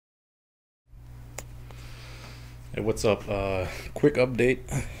Hey, what's up? Quick update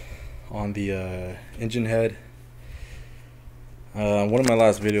on the engine head. One of my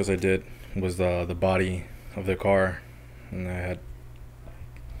last videos I did was the body of the car, and I had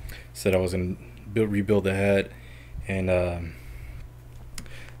said I was gonna rebuild the head, and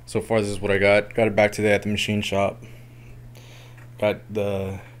so far this is what I got. Got it back today at the machine shop. Got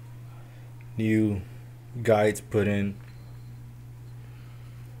the new guides put in,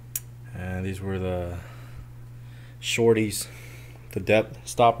 and these were the shorties, the depth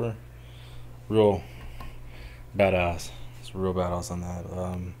stopper. Real badass. It's real badass on that.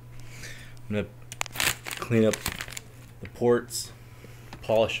 I'm gonna clean up the ports,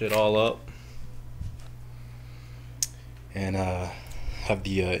 polish it all up, and have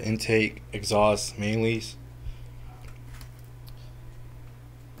the intake exhaust Manleys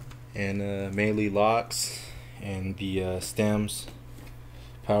and Manley locks and the stems,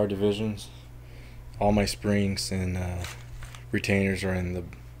 power divisions. All my springs and retainers are in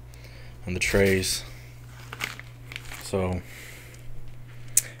on the trays. So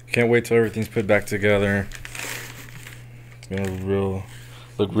can't wait till everything's put back together. It's gonna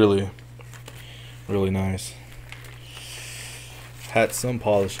look really nice. Had some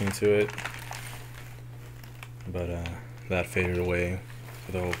polishing to it, but that faded away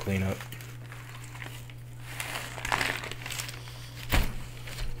for the whole cleanup.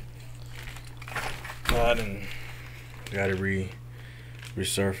 That and got it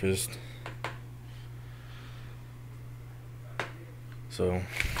resurfaced. So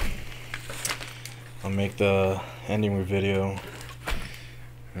I'll make the ending video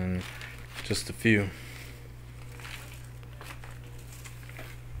in just a few.